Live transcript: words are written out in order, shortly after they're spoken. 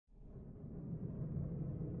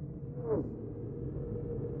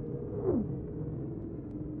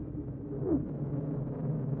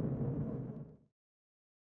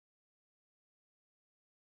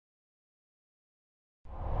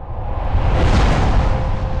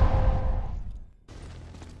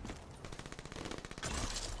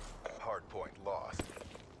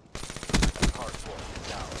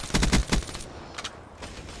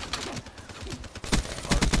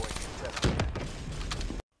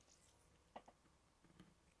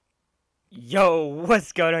Yo,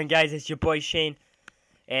 what's going on, guys? It's your boy Shane.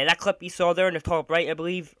 That clip you saw there in the top right, I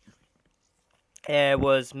believe,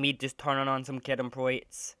 was me just turning on some kid on Pro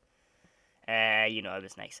 8s. It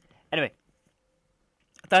was nice. Anyway,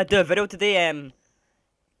 I thought I'd do a video today.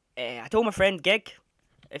 I told my friend Gig,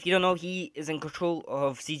 if you don't know, he is in control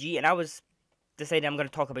of CG, and I was deciding I'm going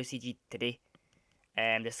to talk about CG today.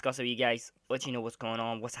 Discuss it with you guys, let you know what's going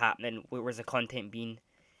on, what's happening, where's the content being,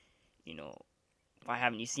 why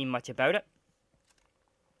haven't you seen much about it?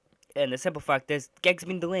 And the simple fact is, Gig's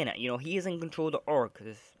been delaying it. He is in control of the org.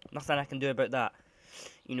 There's nothing I can do about that.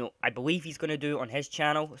 I believe he's going to do it on his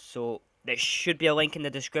channel. So there should be a link in the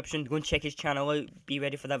description. Go and check his channel out. Be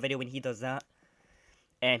ready for that video when he does that.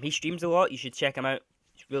 He streams a lot. You should check him out.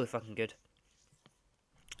 It's really fucking good.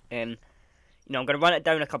 I'm going to run it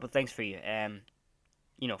down a couple of things for you.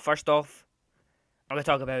 First off, I'm going to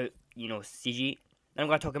talk about, CG. Then I'm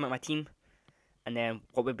going to talk about my team. And then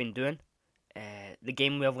what we've been doing. The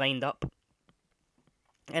game we have lined up.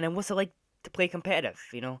 And then what's it like to play competitive,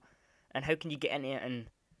 And how can you get into it, and,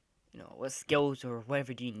 what skills or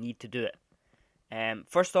whatever do you need to do it.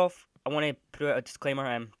 First off, I want to put out a disclaimer.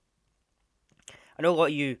 I know a lot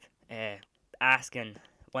of you ask and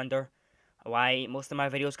wonder why most of my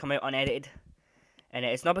videos come out unedited. And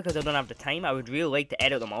it's not because I don't have the time. I would really like to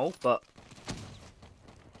edit them all, but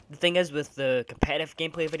the thing is with the competitive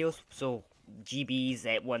gameplay videos, so GBs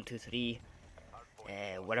at 1, 2, 3,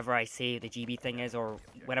 whatever I say the GB thing is, or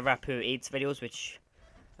whenever I put 8s videos, which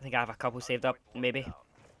I think I have a couple saved up, maybe,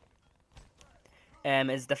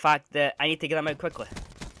 is the fact that I need to get them out quickly.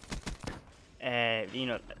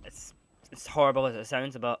 It's horrible as it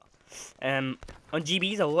sounds, but on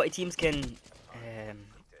GBs, a lot of teams can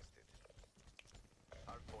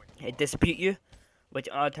dispute you, which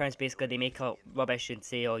on other terms, basically, they make up rubbish and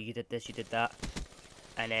say, oh, you did this, you did that,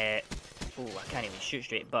 and, oh, I can't even shoot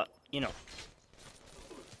straight, but,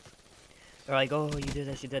 they're like, oh, you did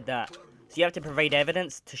this, you did that. So you have to provide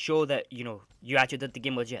evidence to show that, you actually did the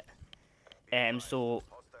game legit. So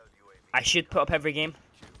I should put up every game.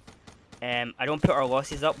 I don't put our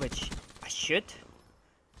losses up, which I should.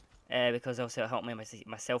 Because also it'll help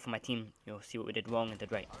myself and my team, see what we did wrong and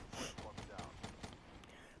did right.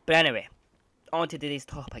 But anyway, on to today's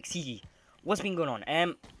topic, CG. What's been going on?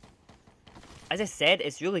 As I said,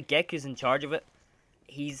 it's really Gek who's in charge of it.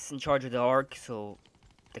 He's in charge of the org, so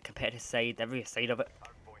the competitive side, every side of it.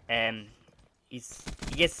 He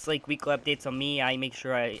gets like weekly updates on me. I make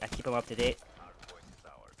sure I keep him up to date.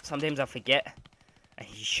 Sometimes I forget.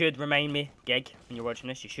 He should remind me, Gig, when you're watching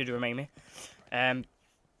this, you should remind me. But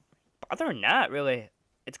other than that, really,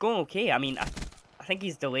 it's going okay. I mean, I think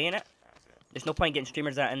he's delaying it. There's no point getting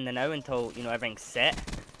streamers out in the now until, everything's set.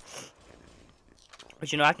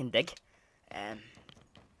 Which, I can dig.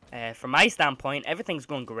 From my standpoint, everything's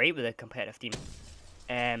going great with the competitive team.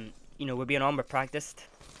 We're being on, we're practiced.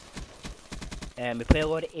 We play a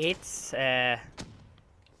lot of 8s.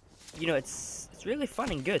 It's really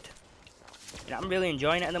fun and good. I'm really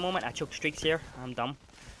enjoying it at the moment. I choke streaks here. I'm dumb.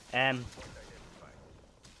 I'm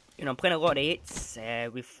playing a lot of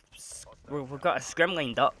 8s. We've got a scrim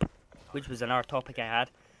lined up, which was another topic I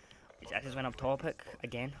had. I just went off topic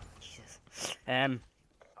again. Jesus. We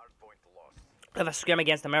have a scrim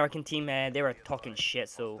against the American team. They were talking shit,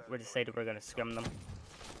 so we decided we're gonna scrim them.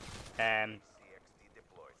 And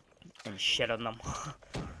shit on them.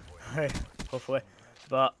 Hopefully.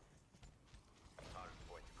 But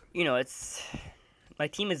it's my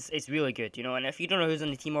team is really good, and if you don't know who's on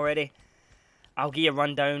the team already, I'll give you a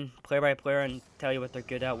rundown player by player and tell you what they're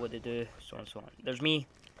good at, what they do, so on and so on. There's me.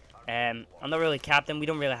 I'm not really captain. We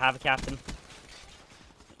don't really have a captain.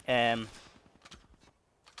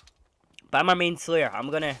 But I'm our main slayer. I'm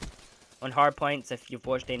gonna, on hard points, if you've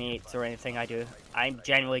watched any 8s or anything I do, I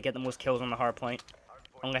generally get the most kills on the hard point,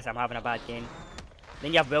 unless I'm having a bad game.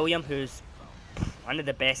 Then you have William, who's one of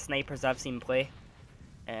the best snipers I've seen play.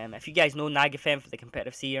 If you guys know Nagafen for the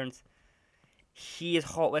competitive Seerns, he is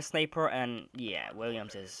hot with sniper, and yeah,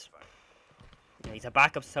 Williams is, he's a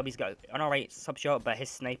backup sub. He's got an alright sub shot, but his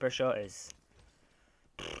sniper shot is,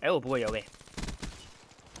 it'll blow you away.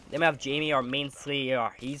 Then we have Jamie, our main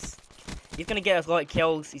slayer. He's gonna get us a lot of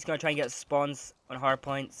kills. He's gonna try and get spawns on hard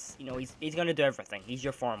points. He's gonna do everything. He's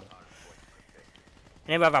your formal. And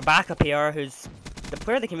then we have our backup AR, who's the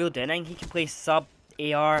player that can really do anything. He can play sub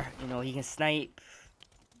AR. He can snipe,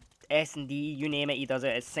 S&D, you name it. He does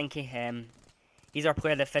it. It's Sinky. He's our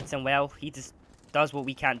player that fits in well. He just does what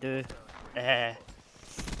we can't do. And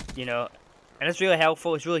it's really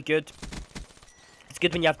helpful. It's really good. It's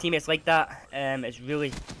good when you have teammates like that.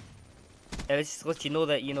 It just lets you know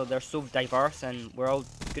that, they're so diverse and we're all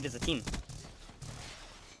good as a team.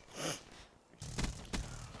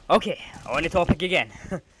 Okay, on the topic again.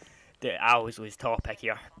 I always lose topic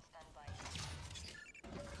here.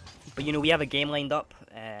 But you know, we have a game lined up,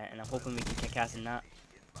 and I'm hoping we can kick ass in that.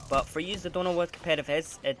 But for you that don't know what competitive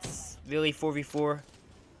is, it's really 4v4.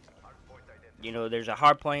 You know, there's a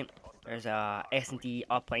hardpoint, there's a S&D,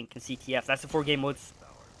 uplink, and CTF. That's the 4 game modes.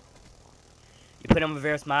 You play them on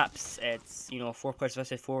various maps. It's, you know, 4 players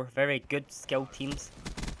versus 4. Very good skilled teams.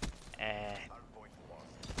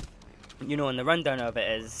 You know, and the rundown of it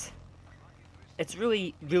is, it's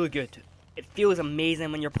really, really good. It feels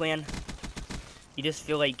amazing when you're playing. You just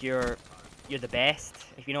feel like you're the best,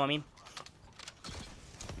 if you know what I mean.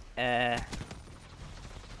 And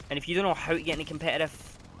if you don't know how to get into competitive,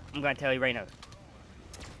 I'm going to tell you right now.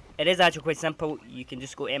 It is actually quite simple. You can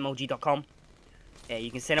just go to MLG.com.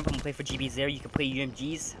 You can sign up and play for GBs there. You can play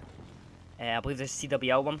UMGs. I believe there's a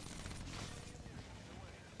CWL one.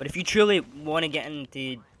 But if you truly want to get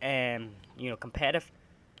into, you know, competitive,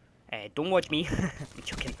 don't watch me. I'm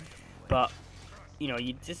joking. But, you know,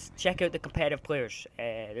 you just check out the competitive players.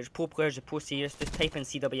 There's pro players that post serious. Just type in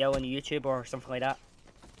CWL on YouTube or something like that.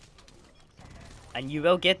 And you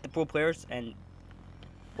will get the pro players, and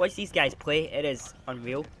watch these guys play. It is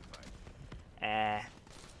unreal.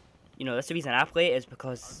 You know, that's the reason I play it, is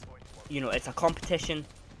because, you know, it's a competition.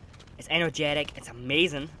 It's energetic. It's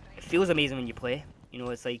amazing. It feels amazing when you play. You know,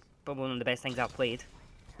 it's like probably one of the best things I've played.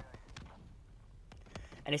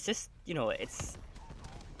 And it's just, you know, it's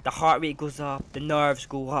the heart rate goes up, the nerves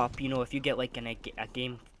go up. You know, if you get like in a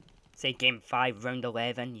game, say game 5, round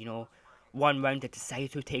 11, you know, one round that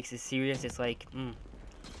decides who takes it serious, it's like,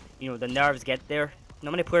 you know, the nerves get there.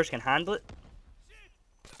 Not many players can handle it.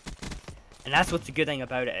 And that's what's the good thing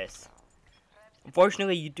about it is.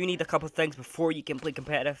 Unfortunately, you do need a couple of things before you can play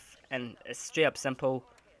competitive, and it's straight up simple.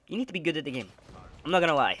 You need to be good at the game. I'm not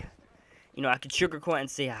gonna lie. You know, I could sugarcoat and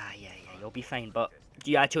say, yeah, you'll be fine, but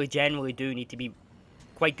you actually generally do need to be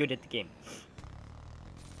quite good at the game.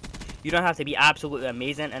 You don't have to be absolutely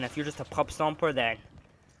amazing, and if you're just a pub stomper, then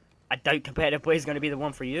I doubt competitive play is going to be the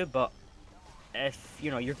one for you. But if,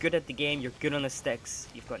 you know, you're good at the game, you're good on the sticks,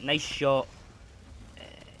 you've got nice shot,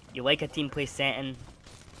 you like a team play setting,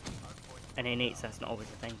 and N8s, that's not always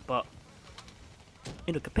a thing, but,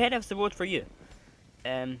 you know, competitive's the road for you.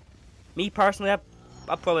 Me personally,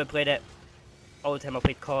 I've probably played it all the time I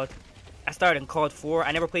played COD. I started in COD 4.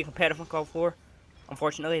 I never played competitive in COD 4,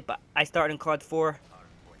 unfortunately, but I started in COD 4,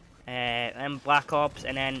 and Black Ops,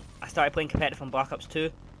 and then I started playing competitive in Black Ops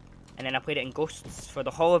 2, and then I played it in Ghosts. For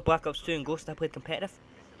the whole of Black Ops 2 and Ghosts, I played competitive,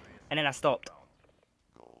 and then I stopped.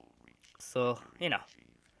 So, you know,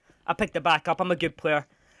 I picked it back up. I'm a good player.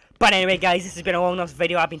 But anyway, guys, this has been a long enough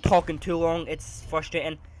video. I've been talking too long. It's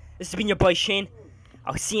frustrating. This has been your boy Shane.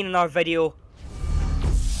 I'll see you in another video.